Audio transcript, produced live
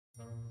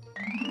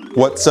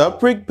What's up,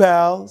 Prig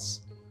Pals?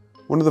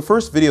 One of the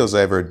first videos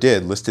I ever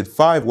did listed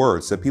 5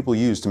 words that people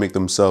use to make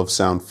themselves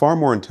sound far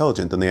more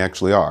intelligent than they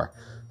actually are.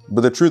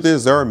 But the truth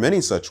is, there are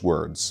many such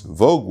words,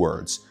 vogue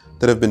words,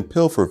 that have been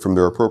pilfered from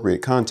their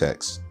appropriate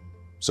context.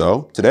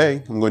 So,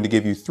 today, I'm going to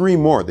give you 3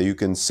 more that you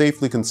can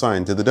safely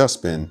consign to the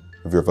dustbin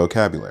of your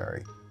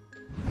vocabulary.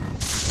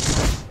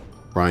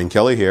 Ryan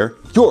Kelly here,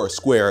 your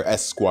square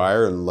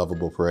esquire and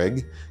lovable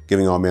prig,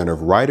 giving all manner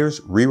of writers,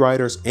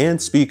 rewriters,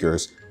 and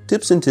speakers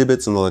tips and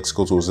tidbits on the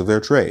lexical tools of their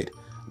trade,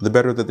 the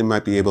better that they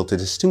might be able to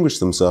distinguish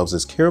themselves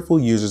as careful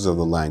users of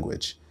the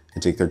language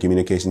and take their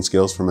communication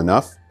skills from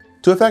enough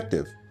to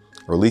effective.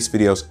 I release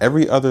videos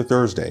every other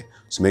Thursday,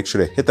 so make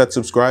sure to hit that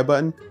subscribe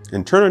button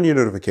and turn on your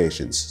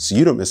notifications so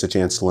you don't miss a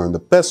chance to learn the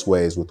best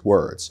ways with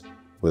words.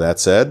 With that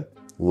said,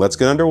 let's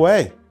get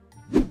underway.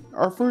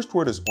 Our first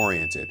word is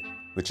oriented,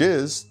 which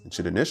is, it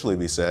should initially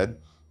be said,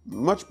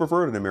 much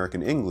preferred in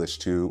American English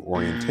to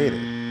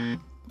orientated.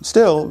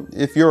 Still,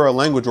 if you're a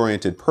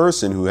language-oriented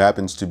person who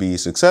happens to be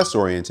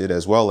success-oriented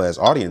as well as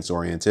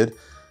audience-oriented,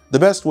 the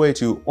best way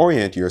to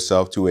orient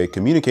yourself to a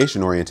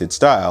communication-oriented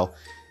style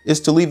is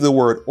to leave the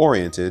word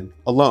oriented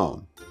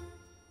alone,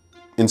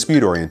 in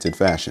speed-oriented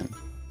fashion.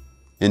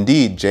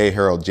 Indeed, J.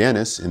 Harold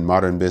Janus, in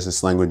Modern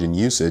Business Language and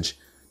Usage,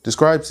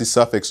 describes the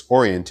suffix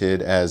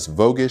oriented as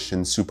voguish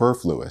and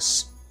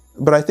superfluous.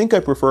 But I think I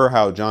prefer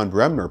how John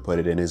Bremner put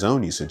it in his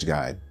own usage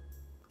guide.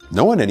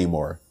 No one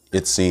anymore,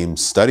 it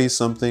seems, studies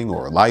something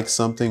or likes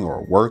something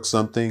or works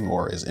something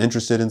or is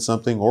interested in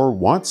something or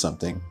wants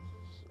something.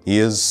 He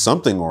is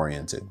something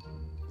oriented.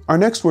 Our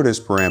next word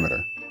is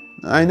parameter.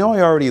 I know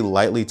I already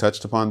lightly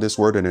touched upon this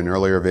word in an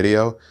earlier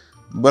video,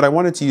 but I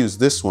wanted to use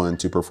this one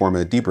to perform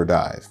a deeper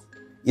dive.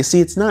 You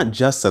see, it's not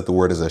just that the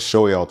word is a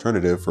showy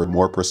alternative for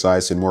more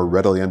precise and more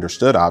readily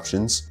understood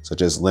options,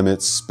 such as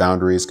limits,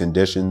 boundaries,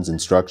 conditions,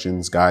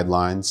 instructions,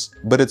 guidelines,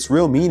 but its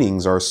real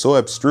meanings are so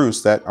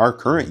abstruse that our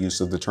current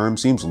use of the term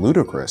seems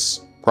ludicrous.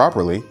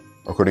 Properly,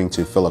 according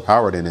to Philip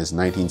Howard in his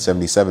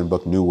 1977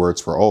 book New Words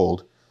for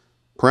Old,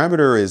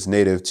 parameter is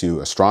native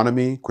to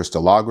astronomy,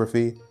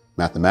 crystallography,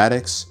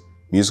 mathematics,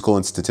 musical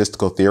and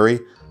statistical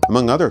theory,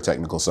 among other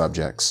technical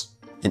subjects.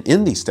 And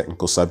in these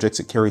technical subjects,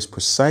 it carries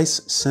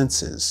precise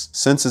senses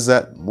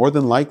that, more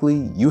than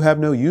likely, you have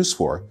no use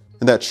for,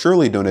 and that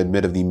surely don't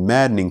admit of the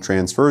maddening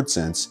transferred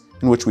sense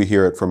in which we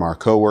hear it from our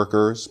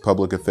coworkers,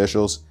 public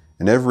officials,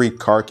 and every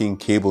carking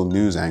cable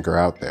news anchor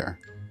out there.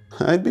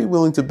 I'd be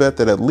willing to bet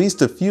that at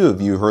least a few of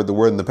you heard the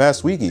word in the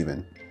past week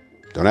even.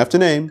 Don't have to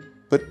name,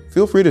 but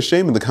feel free to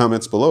shame in the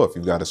comments below if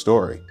you've got a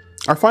story.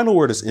 Our final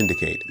word is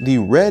indicate. The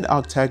red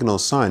octagonal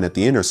sign at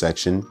the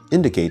intersection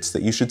indicates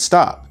that you should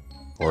stop.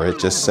 Or it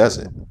just says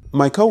it.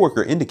 My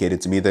coworker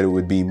indicated to me that it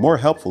would be more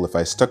helpful if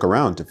I stuck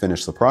around to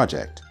finish the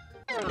project.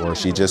 Or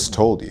she just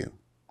told you.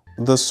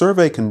 The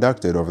survey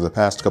conducted over the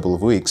past couple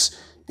of weeks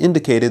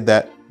indicated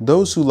that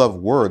those who love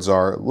words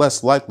are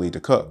less likely to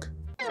cook.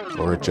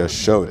 Or it just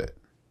showed it.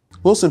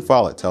 Wilson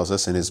Follett tells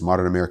us in his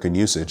Modern American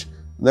Usage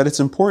that it's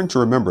important to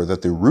remember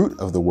that the root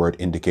of the word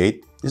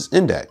indicate is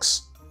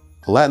index,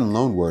 a Latin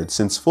loanword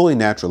since fully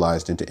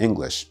naturalized into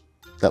English,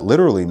 that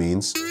literally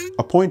means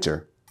a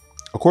pointer.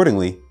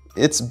 Accordingly,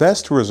 it's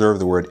best to reserve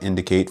the word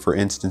indicate for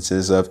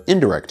instances of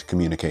indirect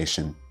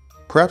communication.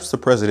 Perhaps the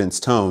president's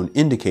tone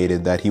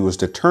indicated that he was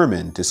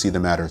determined to see the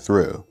matter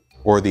through.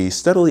 Or the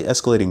steadily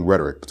escalating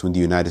rhetoric between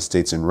the United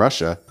States and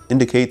Russia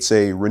indicates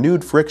a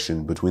renewed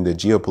friction between the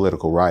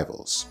geopolitical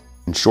rivals.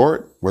 In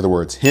short, where the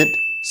words hint,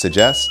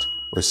 suggest,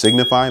 or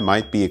signify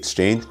might be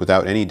exchanged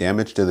without any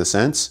damage to the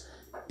sense,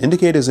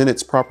 indicate is in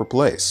its proper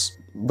place.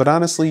 But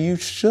honestly, you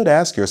should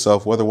ask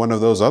yourself whether one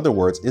of those other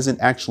words isn't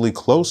actually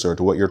closer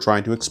to what you're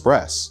trying to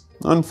express.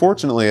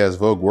 Unfortunately, as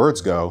vogue words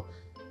go,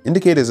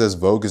 indicate is as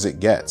vogue as it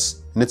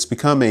gets, and it's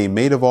become a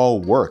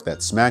maid-of-all work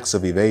that smacks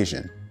of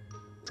evasion,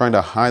 trying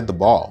to hide the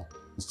ball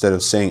instead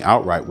of saying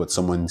outright what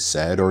someone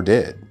said or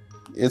did.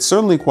 It's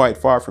certainly quite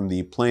far from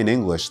the plain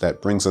English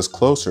that brings us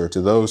closer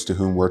to those to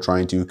whom we're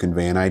trying to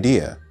convey an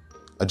idea,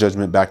 a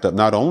judgment backed up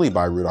not only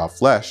by Rudolf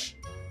Flesch,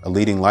 a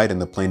leading light in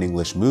the plain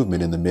English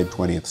movement in the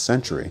mid-20th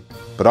century,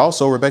 but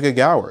also Rebecca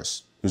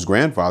Gowers, whose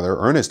grandfather,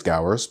 Ernest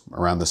Gowers,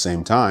 around the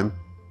same time,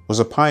 was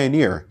a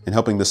pioneer in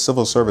helping the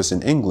civil service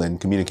in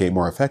England communicate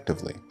more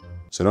effectively.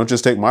 So don't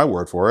just take my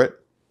word for it,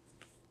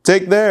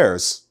 take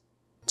theirs!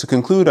 To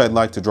conclude, I'd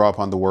like to draw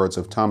upon the words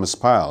of Thomas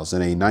Piles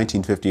in a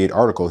 1958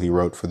 article he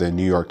wrote for the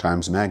New York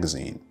Times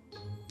Magazine.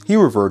 He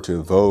referred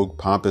to vogue,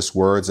 pompous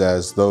words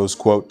as those,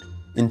 quote,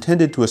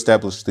 intended to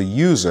establish the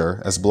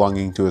user as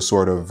belonging to a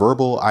sort of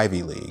verbal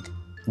Ivy League.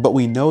 But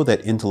we know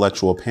that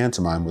intellectual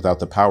pantomime without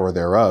the power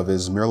thereof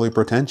is merely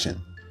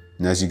pretension.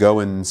 And as you go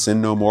and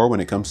sin no more when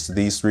it comes to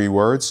these 3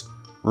 words,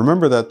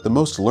 remember that the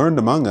most learned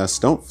among us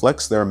don't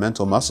flex their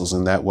mental muscles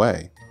in that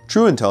way.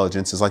 True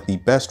intelligence is like the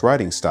best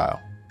writing style,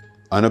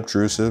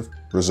 unobtrusive,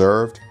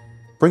 reserved,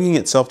 bringing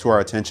itself to our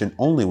attention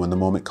only when the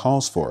moment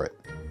calls for it.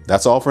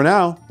 That's all for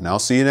now, and I'll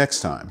see you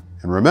next time.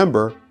 And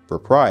remember,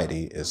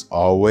 propriety is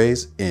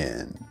always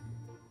in.